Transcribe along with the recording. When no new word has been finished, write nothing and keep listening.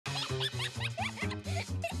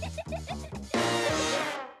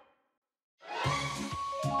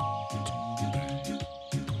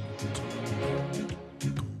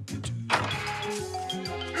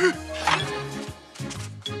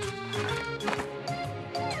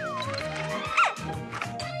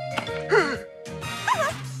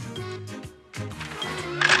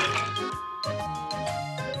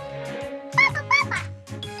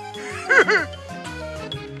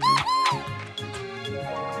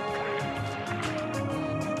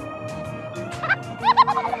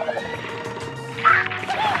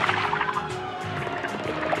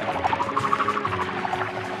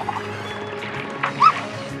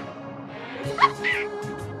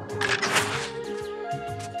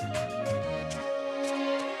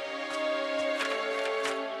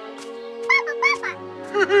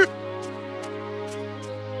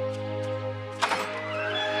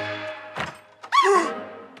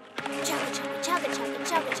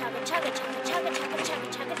chugga, chugga, chugga, chugga, chugga,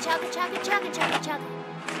 chugga, chugga, chugga, chugga, chugga, chugga.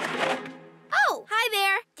 Oh, hi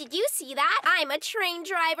there. Did you see that? I'm a train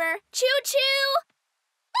driver. Choo-choo!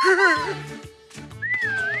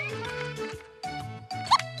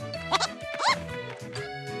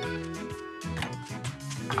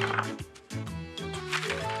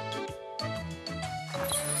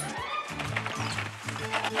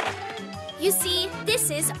 You see, this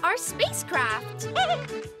is our spacecraft.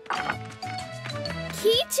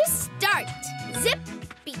 Key to start. Zip.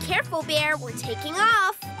 Be careful, Bear. We're taking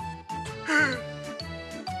off.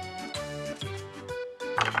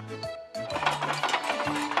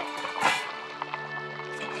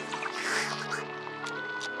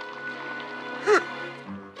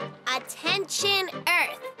 Attention,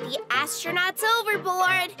 Earth. The astronaut's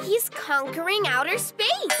overboard. He's conquering outer space.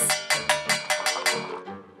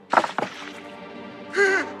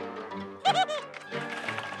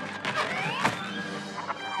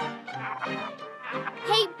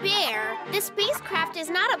 Hey, Bear, the spacecraft is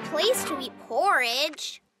not a place to eat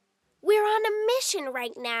porridge. We're on a mission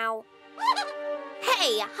right now.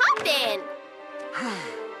 Hey, hop in.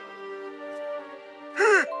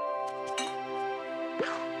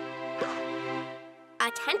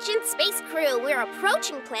 Attention, space crew, we're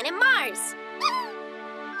approaching planet Mars.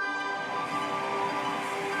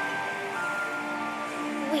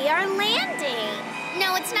 We are landing.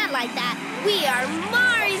 No, it's not like that. We are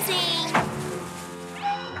Marsing.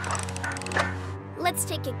 Let's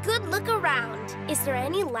take a good look around. Is there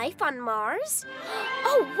any life on Mars?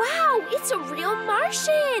 Oh, wow, it's a real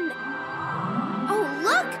Martian. Oh,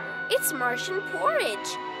 look, it's Martian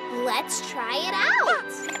porridge. Let's try it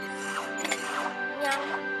out. Meow,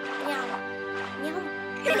 meow, meow.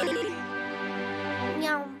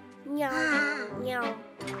 Meow, meow, meow,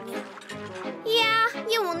 meow. Yeah,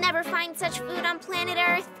 you will never find such food on planet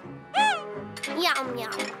Earth. Meow,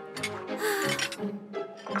 meow.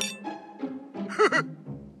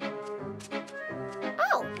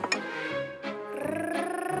 Oh.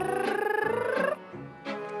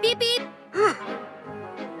 Beep, beep.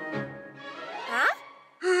 Huh?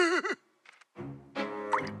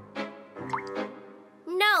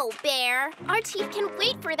 No, Bear. Our teeth can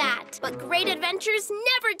wait for that. But great adventures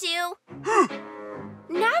never do.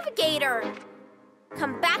 Navigator,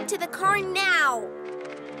 come back to the car now.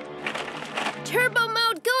 Turbo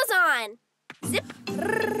mode goes on. Zip.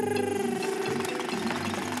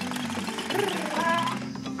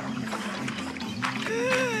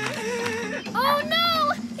 Oh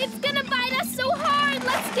no! It's gonna bite us so hard!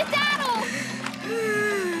 Let's skedaddle!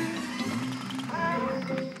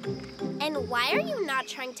 And why are you not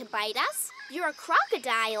trying to bite us? You're a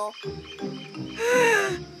crocodile.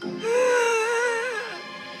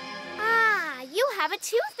 Ah, you have a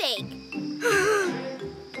toothache.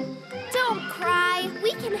 Don't cry.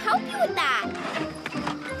 We can help you with that.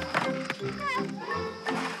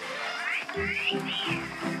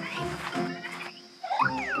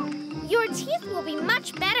 Your teeth will be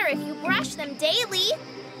much better if you brush them daily.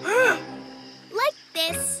 Like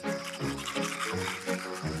this.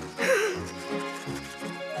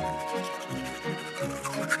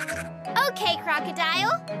 Okay,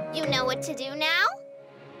 crocodile. You know what to do now?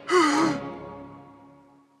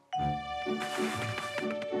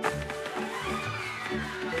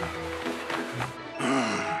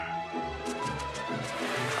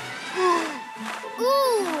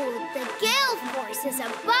 Ooh, the gale force is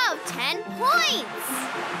above 10 points.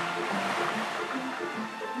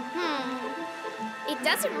 It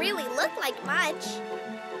doesn't really look like much.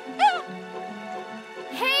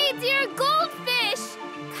 Hey, dear goldfish!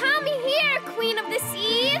 Come here, Queen of the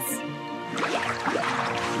Seas!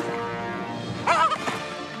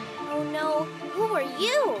 Oh no, who are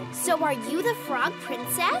you? So are you the Frog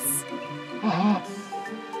Princess?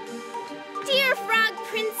 Dear Frog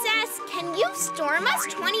Princess, can you storm us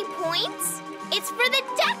 20 points? It's for the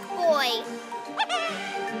deck boy!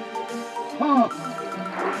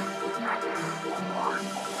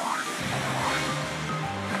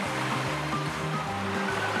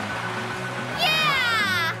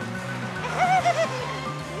 Yeah!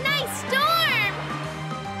 Nice storm!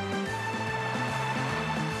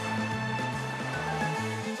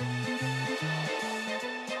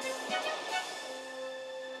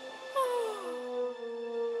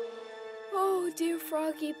 Oh, dear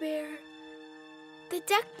Froggy Bear. The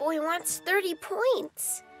deck boy wants 30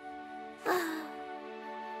 points.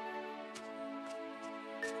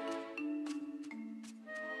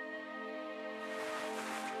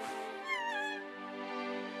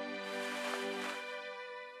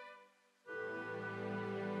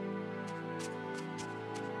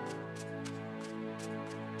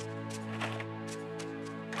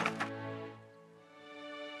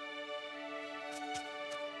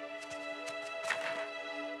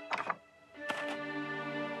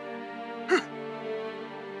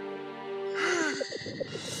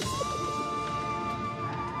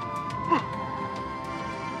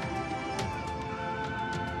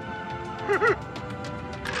 Hi,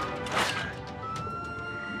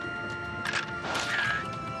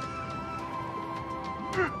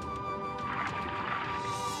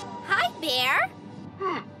 Bear.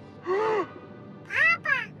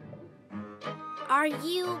 Papa. Are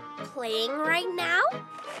you playing right now?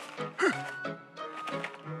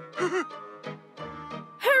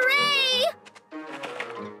 Hooray!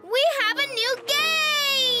 We have a new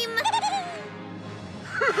game!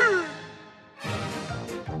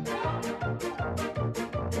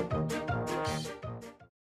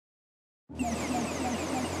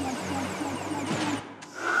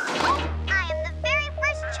 I am the very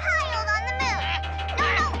first child on the moon. No,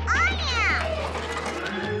 I am.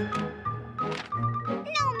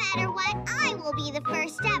 No matter what, I will be the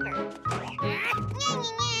first ever.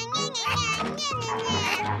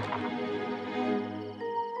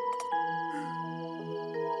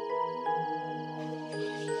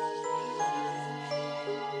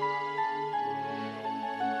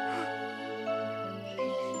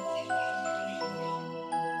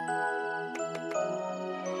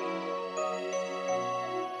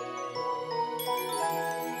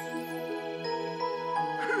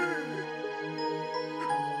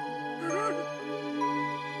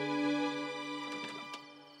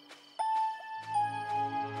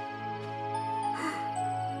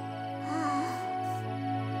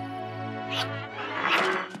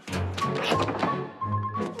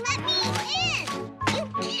 Let me in! You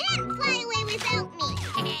can't fly away without me!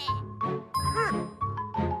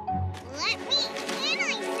 Let me in, I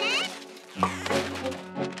said!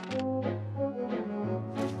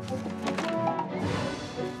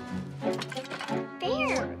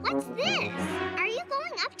 Bear, what's this? Are you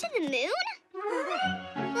going up to the moon?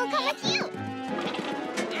 We'll come with you!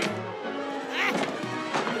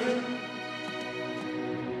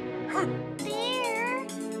 Bear,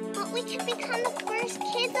 but we can become the first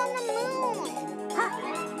kids on the moon.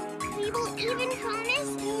 We will even promise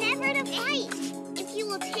never to fight if you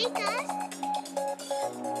will take us.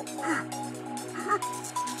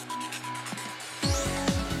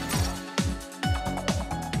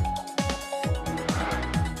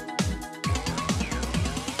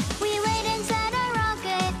 We wait inside a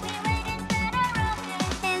rocket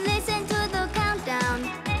and listen to the countdown.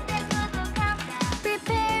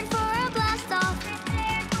 Prepared for a blast off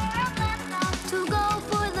to go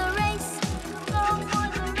for the race.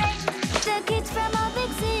 The kids from all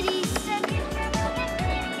big cities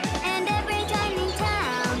and every tiny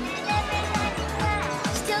town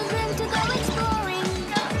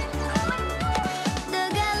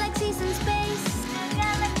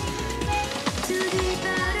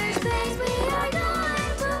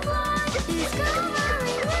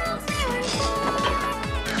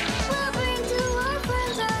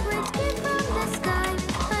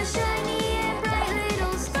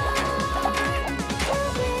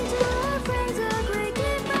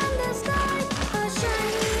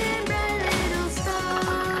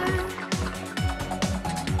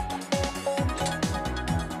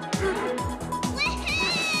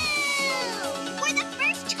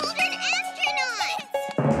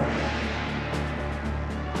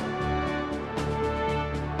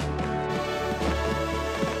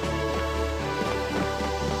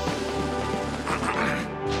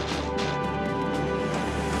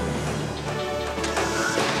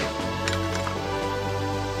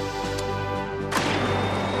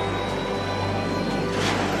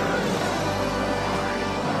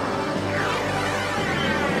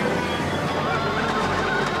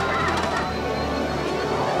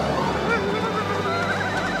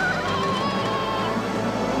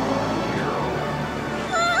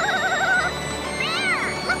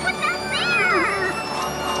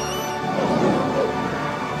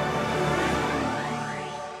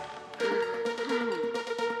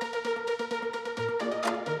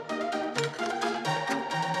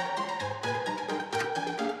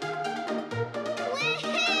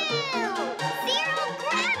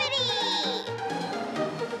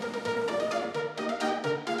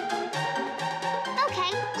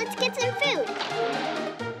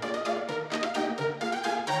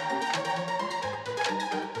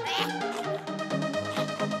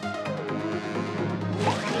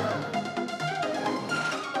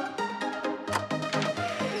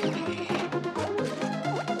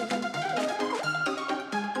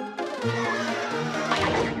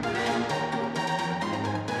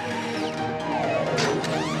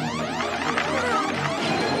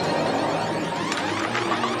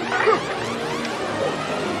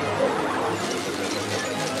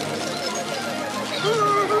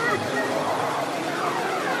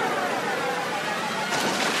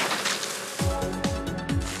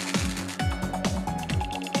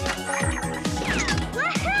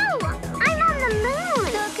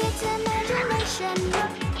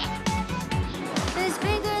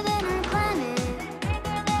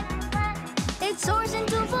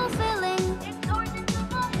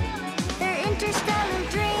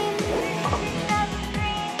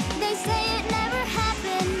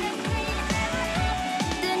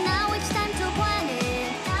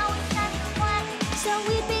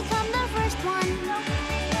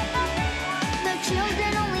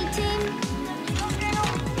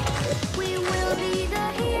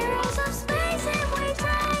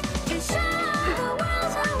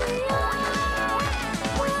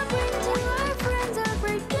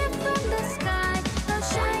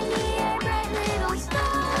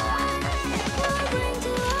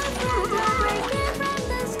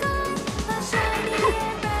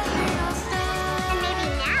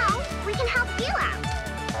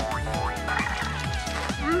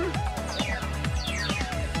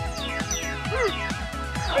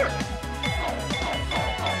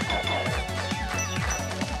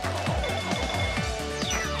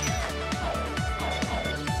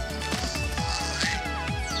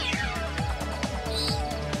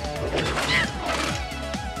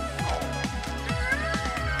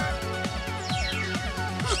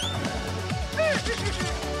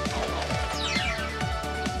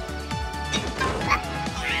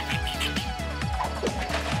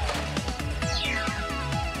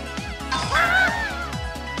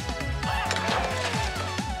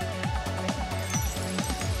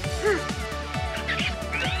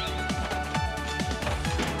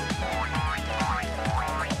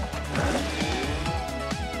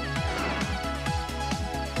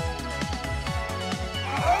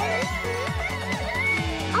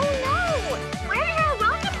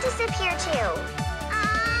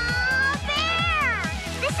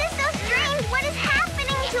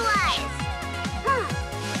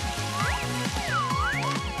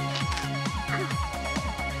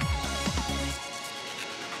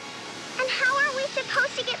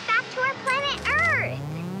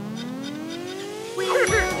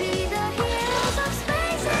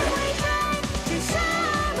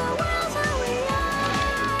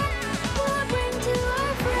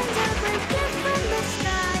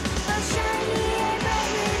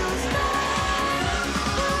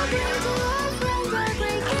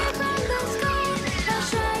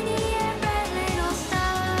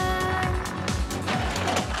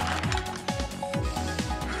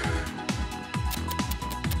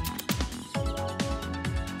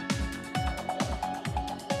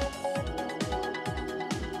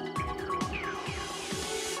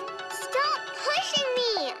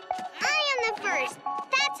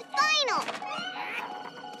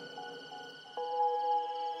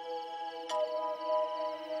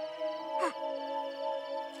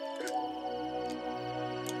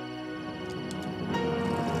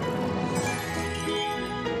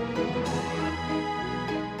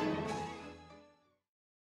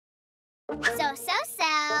So.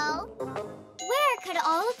 Where could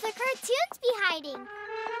all of the cartoons be hiding?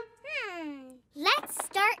 Let's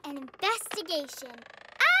start an investigation.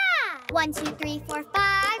 1, 2, 3, 4,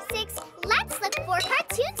 5.